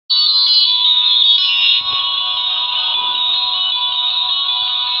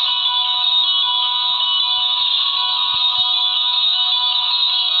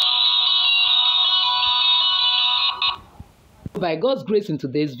By God's grace, in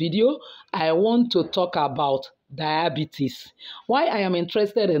today's video, I want to talk about diabetes. Why I am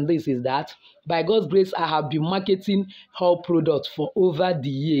interested in this is that by God's grace, I have been marketing health products for over the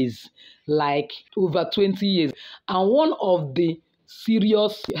years, like over 20 years. And one of the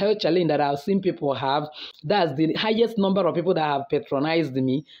serious health challenge that I've seen people have, that's the highest number of people that have patronized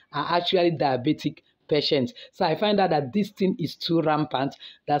me, are actually diabetic patients. So I find out that this thing is too rampant,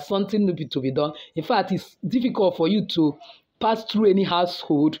 that something needs to be done. In fact, it's difficult for you to pass through any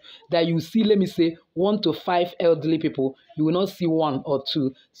household that you see, let me say, 1 to 5 elderly people, you will not see 1 or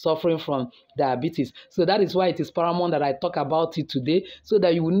 2 suffering from diabetes. So that is why it is paramount that I talk about it today, so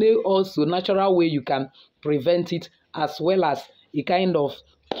that you will know also natural way you can prevent it, as well as a kind of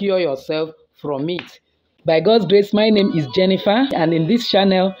cure yourself from it. By God's grace, my name is Jennifer, and in this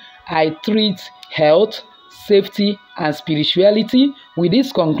channel, I treat health, safety, and spirituality with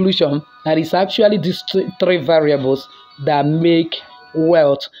this conclusion that it's actually these 3 variables that make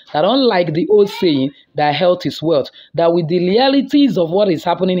wealth. That unlike the old saying that health is wealth, that with the realities of what is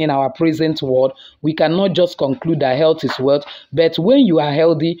happening in our present world, we cannot just conclude that health is wealth. But when you are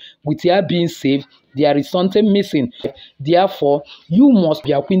healthy, with your being safe, there is something missing. Therefore, you must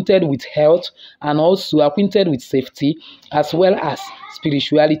be acquainted with health and also acquainted with safety as well as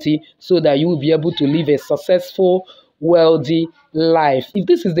spirituality, so that you will be able to live a successful, wealthy life. If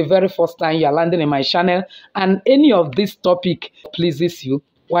this is the very first time you are landing in my channel and any of this topic pleases you,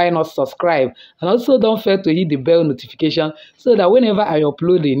 why not subscribe? And also don't fail to hit the bell notification, so that whenever I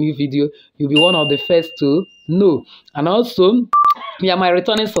upload a new video, you'll be one of the first to know. And also, you are my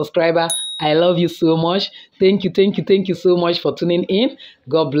returning subscriber. I love you so much. Thank you so much for tuning in.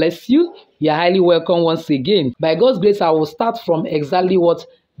 God bless you. You are highly welcome once again. By God's grace, I will start from exactly what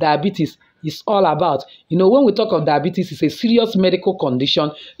diabetes is all about. You know, when we talk of diabetes, it's a serious medical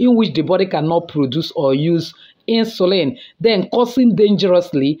condition in which the body cannot produce or use insulin, then causing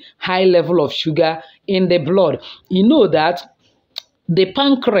dangerously high level of sugar in the blood. You know that the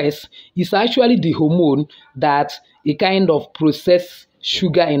pancreas is actually the hormone that a kind of process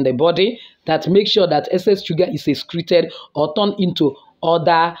sugar in the body that makes sure that excess sugar is excreted or turned into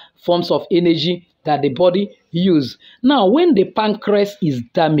other forms of energy that the body use. Now, when the pancreas is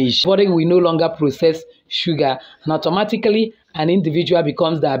damaged, the body will no longer process sugar, and automatically an individual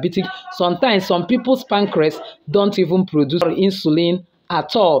becomes diabetic. Sometimes some people's pancreas don't even produce insulin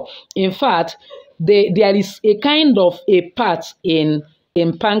at all. In fact, there is a kind of a part in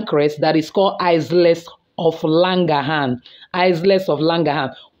pancreas that is called islet of Langerhans. Islet of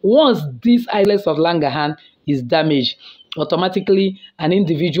Langerhans. Once this islet of Langerhans is damaged, automatically an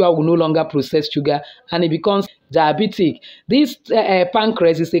individual will no longer process sugar and it becomes diabetic. This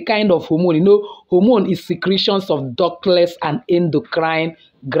pancreas is a kind of hormone. You know, hormone is secretions of ductless and endocrine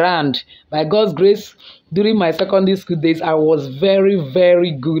gland. By God's grace, during my secondary school days, I was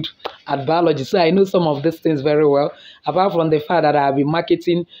very good at biology, so I know some of these things very well, apart from the fact that I've been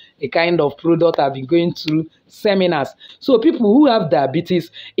marketing a kind of product. I've been going through seminars. So people who have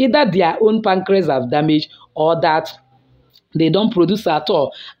diabetes, either their own pancreas have damaged or that they don't produce at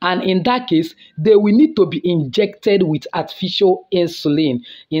all, and in that case they will need to be injected with artificial insulin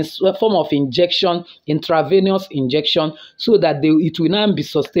in form of injection, intravenous injection, so that it will now be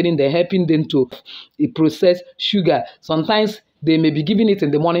sustaining them, helping them to process sugar. Sometimes they may be giving it in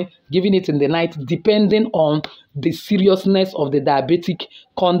the morning, giving it in the night, depending on the seriousness of the diabetic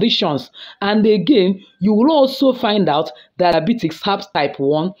conditions. And again, you will also find out that diabetics have type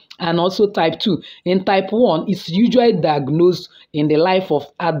 1 and also type 2. In type 1, it's usually diagnosed in the life of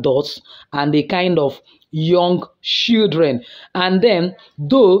adults and a kind of young children. And then,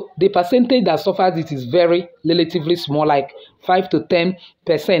 though the percentage that suffers it is very relatively small, like 5 to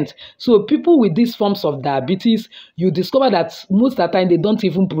 10%. So people with these forms of diabetes, you discover that most of the time they don't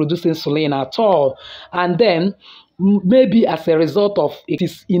even produce insulin at all. And then maybe as a result of it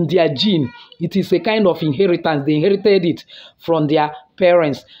is in their gene, it is a kind of inheritance. They inherited it from their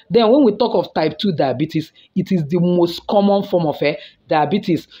parents. Then when we talk of type 2 diabetes, it is the most common form of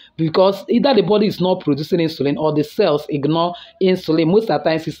diabetes, because either the body is not producing insulin or the cells ignore insulin. Most of the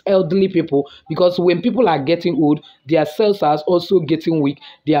times it's elderly people, because when people are getting old, their cells are also getting weak,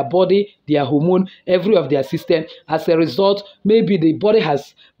 their body, their hormone, every of their system. As a result, maybe the body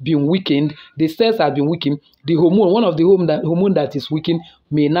has been weakened, the cells have been weakened, the hormone, one of the hormone that is weakened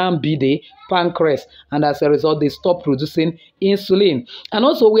may now be the pancreas, and as a result they stop producing insulin. And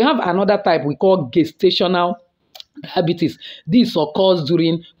also we have another type we call gestational diabetes. This occurs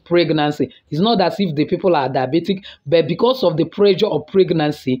during pregnancy. It's not as if the people are diabetic, but because of the pressure of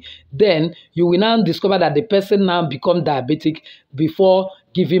pregnancy, then you will now discover that the person now become diabetic before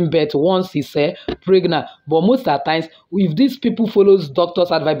giving birth once he's pregnant. But most of the times, if these people follows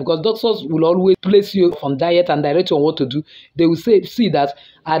doctors' advice, because doctors will always place you on diet and direct you on what to do, they will see that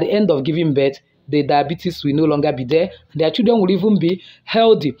at the end of giving birth, the diabetes will no longer be there. Their children will even be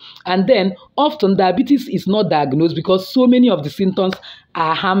healthy. And then often diabetes is not diagnosed because so many of the symptoms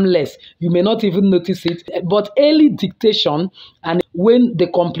are harmless. You may not even notice it. But early detection, and when the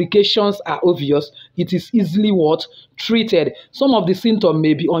complications are obvious, it is easily treated. Some of the symptoms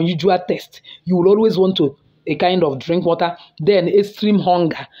may be unusual test. You will always want to a kind of drink water, then extreme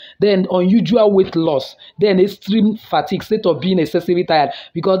hunger, then unusual weight loss, then extreme fatigue, state of being excessively tired,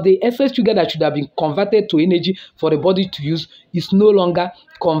 because the excess sugar that should have been converted to energy for the body to use is no longer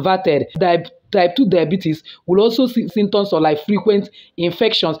converted. Type 2 diabetes will also see symptoms of like frequent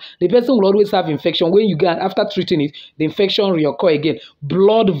infections. The person will always have infection. When you get after treating it, the infection reoccur again.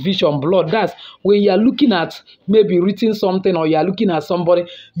 Blood vision, that's when you are looking at maybe reading something or you are looking at somebody,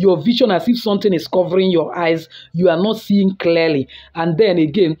 your vision as if something is covering your eyes, you are not seeing clearly. And then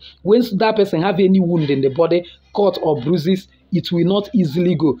again, when that person have any wound in the body, cut or bruises, it will not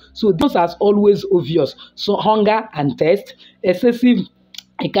easily go. So this is always obvious. So hunger and thirst, excessive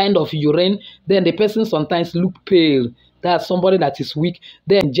a kind of urine, then the person sometimes look pale. That's somebody that is weak.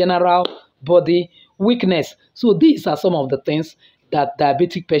 Then general body weakness. So these are some of the things that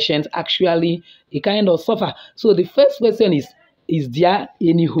diabetic patients actually a kind of suffer. So the first question is there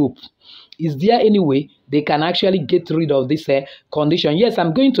any hope? Is there any way they can actually get rid of this condition? Yes,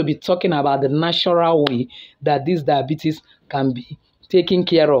 I'm going to be talking about the natural way that this diabetes can be taken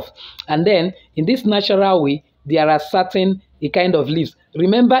care of. And then in this natural way, there are certain a kind of leaves.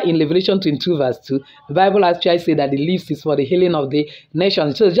 Remember in Revelation 22 verse 2, the Bible actually says that the leaves is for the healing of the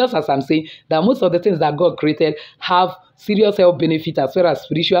nations. So just as I'm saying, that most of the things that God created have serious health benefit as well as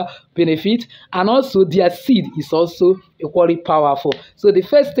spiritual benefit, and also their seed is also equally powerful. So the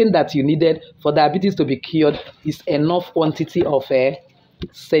first thing that you needed for diabetes to be cured is enough quantity of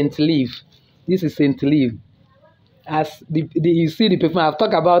scent leaf. This is scent leaf. As you see the perfume, I've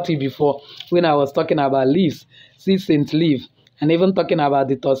talked about it before when I was talking about leaves, see scent leaf, and even talking about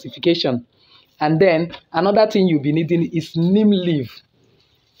detoxification. And then another thing you'll be needing is neem leaf.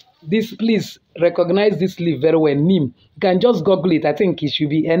 This, please recognize this leaf very well. Neem. You can just Google it. I think it should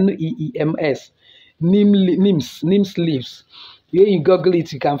be NEEMS. Neem's leaves. When you Google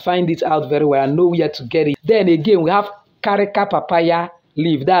it, you can find it out very well and know where to get it. Then again, we have Carica papaya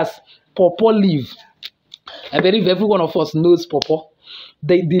leaf. That's pawpaw leaf. I believe every one of us knows pawpaw.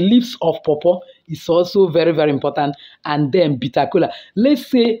 The leaves of pawpaw is also very, very important. And then bitter kola. Let's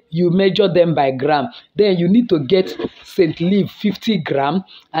say you measure them by gram. Then you need to get scent leaf 50 gram.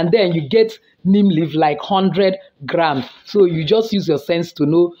 And then you get neem leaf like 100 grams. So you just use your sense to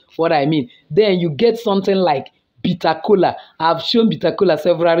know what I mean. Then you get something like bitter kola. I've shown bitter kola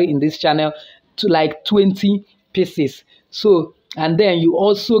severally in this channel to like 20 pieces. So, and then you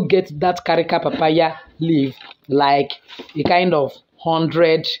also get that Carica papaya leaf like a kind of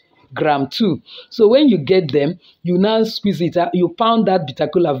 100 gram too. So when you get them, you now squeeze it out. You pound that bitter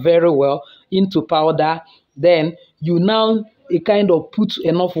kola very well into powder. Then you now a kind of put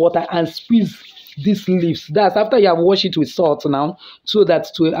enough water and squeeze these leaves. That's after you have washed it with salt now, so that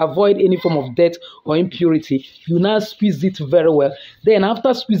to avoid any form of dirt or impurity, you now squeeze it very well. Then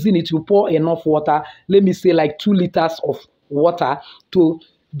after squeezing it, you pour enough water, let me say like 2 liters of water, to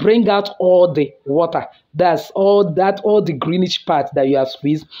bring out all the water. That's all the greenish part that you have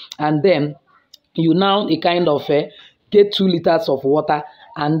squeezed. And then you now a kind of get 2 liters of water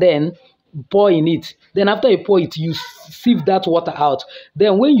and then pour in it. Then after you pour it, you sieve that water out.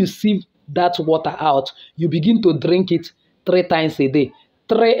 Then when you sieve that water out, you begin to drink it 3 times a day.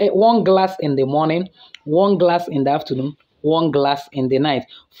 1 glass in the morning, 1 glass in the afternoon, 1 glass in the night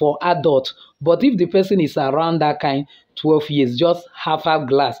for adult. But if the person is around that kind, 12 years, just half a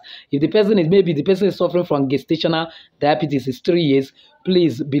glass. If the person is suffering from gestational diabetes, is 3 years,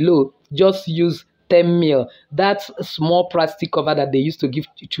 please below just use 10 ml. That's a small plastic cover that they used to give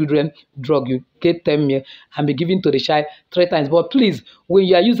children drug. You get 10 ml and be given to the child 3 times. But please, when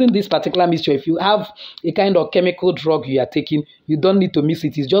you are using this particular mixture, if you have a kind of chemical drug you are taking, you don't need to mix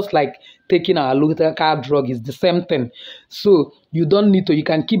it. It's just like taking our local drug. It's the same thing. So you don't need to. You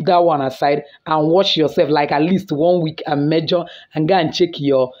can keep that one aside and watch yourself like at least 1 week and measure and go and check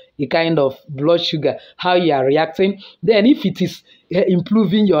your a kind of blood sugar, how you are reacting. Then if it is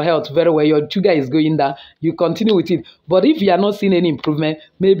improving your health very well, your sugar is going down, you continue with it. But if you are not seeing any improvement,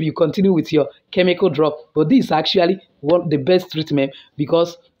 maybe you continue with your chemical drug. But this is actually the best treatment,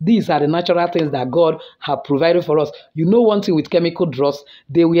 because these are the natural things that God has provided for us. You know, one thing with chemical drugs,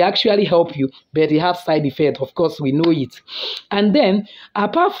 they will actually help you, but they have side effects. Of course, we know it. And then,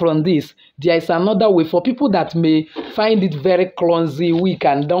 apart from this, there is another way for people that may find it very clumsy, weak,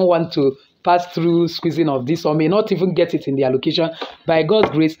 and don't want to pass through squeezing of this, or may not even get it in their location. By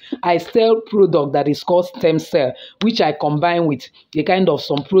God's grace, I sell product that is called stem cell, which I combine with a kind of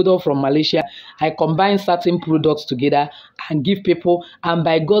some product from Malaysia. I combine certain products together and give people, and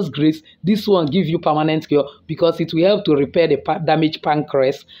by God's grace, this one give you permanent cure, because it will help to repair the damaged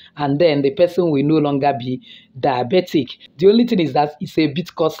pancreas, and then the person will no longer be diabetic. The only thing is that it's a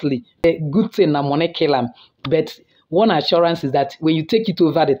bit costly. A good thing na money kill am, but one assurance is that when you take it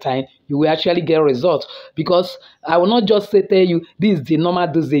over the time, you will actually get results. Because I will not just tell you this is the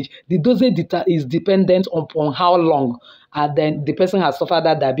normal dosage. The dosage is dependent upon how long and then the person has suffered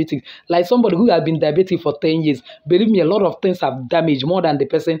that diabetes. Like somebody who has been diabetic for 10 years, believe me, a lot of things have damaged more than the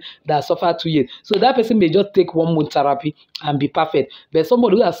person that suffered 2 years. So that person may just take 1 month therapy and be perfect. But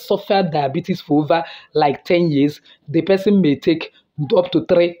somebody who has suffered diabetes for over like 10 years, the person may take up to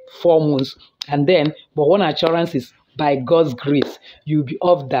 3-4 months. And then, but one assurance is, by God's grace, you'll be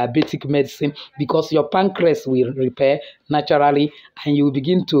off diabetic medicine, because your pancreas will repair naturally and you will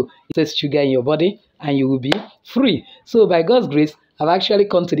begin to test sugar in your body and you will be free. So by God's grace, I've actually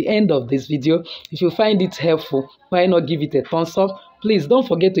come to the end of this video. If you find it helpful, why not give it a thumbs up? Please don't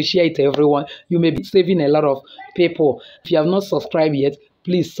forget to share it to everyone. You may be saving a lot of people. If you have not subscribed yet,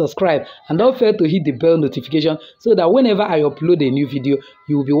 please subscribe, and don't fail to hit the bell notification so that whenever I upload a new video,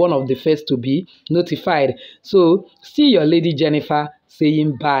 you will be one of the first to be notified. So see your lady Jennifer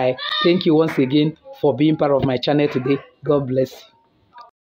saying bye. Thank you once again for being part of my channel today. God bless you.